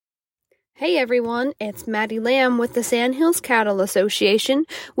Hey everyone, it's Maddie Lamb with the Sandhills Cattle Association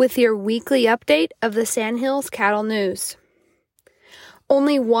with your weekly update of the Sandhills Cattle News.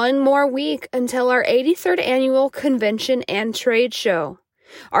 Only one more week until our 83rd annual convention and trade show.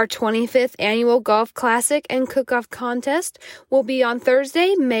 Our 25th annual Golf Classic and Cook-Off Contest will be on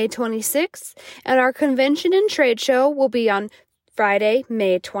Thursday, May 26th, and our convention and trade show will be on Friday,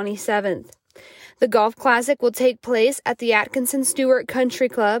 May 27th. The Golf Classic will take place at the Atkinson Stewart Country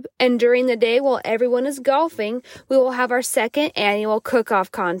Club, and during the day while everyone is golfing, we will have our second annual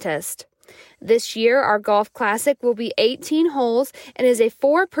Cook-Off Contest. This year, our Golf Classic will be 18 holes and is a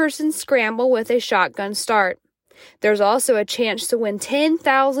 4-person scramble with a shotgun start. There's also a chance to win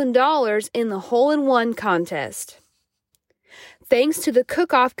 $10,000 in the hole-in-one contest. Thanks to the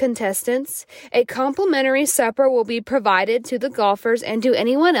cook-off contestants, a complimentary supper will be provided to the golfers and to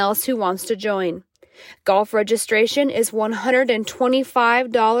anyone else who wants to join. Golf registration is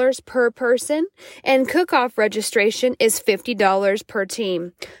 $125 per person, and cook-off registration is $50 per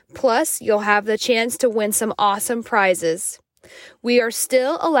team. Plus, you'll have the chance to win some awesome prizes. We are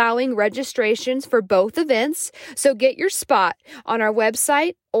still allowing registrations for both events, so get your spot on our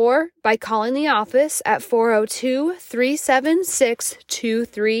website or by calling the office at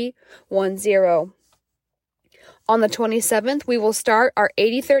 402-376-2310. On the 27th, we will start our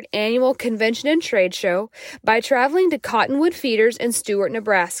 83rd annual convention and trade show by traveling to Cottonwood Feeders in Stewart,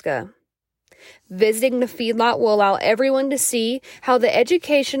 Nebraska. Visiting the feedlot will allow everyone to see how the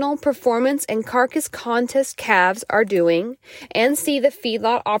educational, performance, and carcass contest calves are doing and see the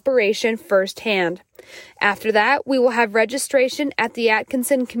feedlot operation firsthand. After that, we will have registration at the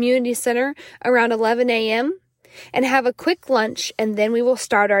Atkinson Community Center around 11 a.m. and have a quick lunch, and then we will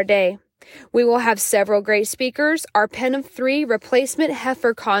start our day. We will have several great speakers, our Pen of 3 replacement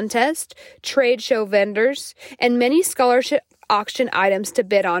heifer contest, trade show vendors, and many scholarship auction items to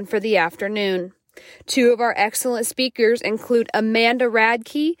bid on for the afternoon. 2 of our excellent speakers include Amanda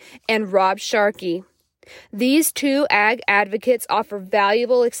Radke and Rob Sharkey. These 2 ag advocates offer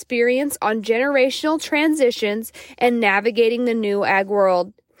valuable experience on generational transitions and navigating the new ag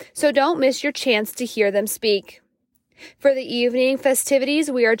world. So don't miss your chance to hear them speak. For the evening festivities,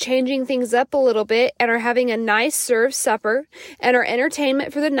 we are changing things up a little bit and are having a nice served supper, and our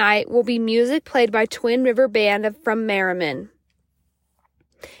entertainment for the night will be music played by Twin River Band from Merriman.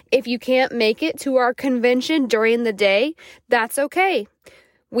 If you can't make it to our convention during the day, that's okay.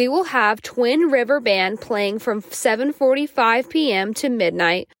 We will have Twin River Band playing from 7:45 p.m. to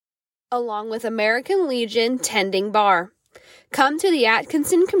midnight, along with American Legion tending bar. Come to the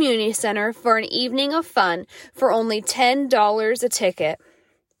Atkinson Community Center for an evening of fun for only $10 a ticket.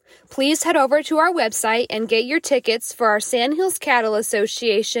 Please head over to our website and get your tickets for our Sandhills Cattle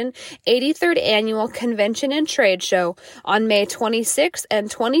Association 83rd Annual Convention and Trade Show on May 26th and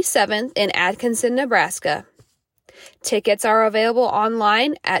 27th in Atkinson, Nebraska. Tickets are available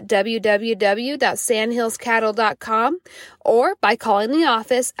online at www.sandhillscattle.com or by calling the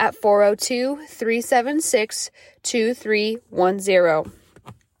office at 402-376-2310.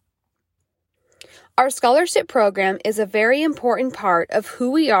 Our scholarship program is a very important part of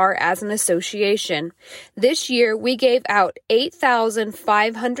who we are as an association. This year, we gave out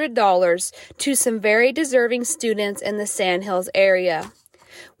 $8,500 to some very deserving students in the Sandhills area.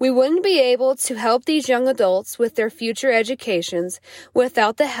 We wouldn't be able to help these young adults with their future educations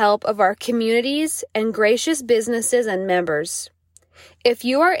without the help of our communities and gracious businesses and members. If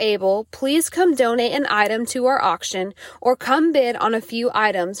you are able, please come donate an item to our auction or come bid on a few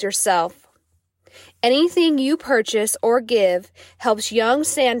items yourself. Anything you purchase or give helps young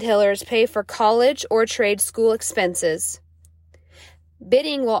Sandhillers pay for college or trade school expenses.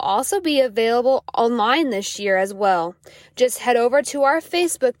 Bidding will also be available online this year as well. Just head over to our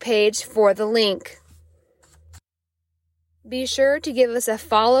Facebook page for the link. Be sure to give us a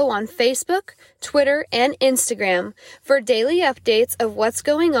follow on Facebook, Twitter, and Instagram for daily updates of what's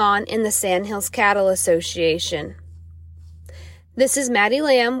going on in the Sandhills Cattle Association. This is Maddie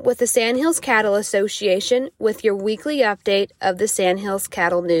Lamb with the Sandhills Cattle Association with your weekly update of the Sandhills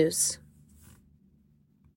Cattle News.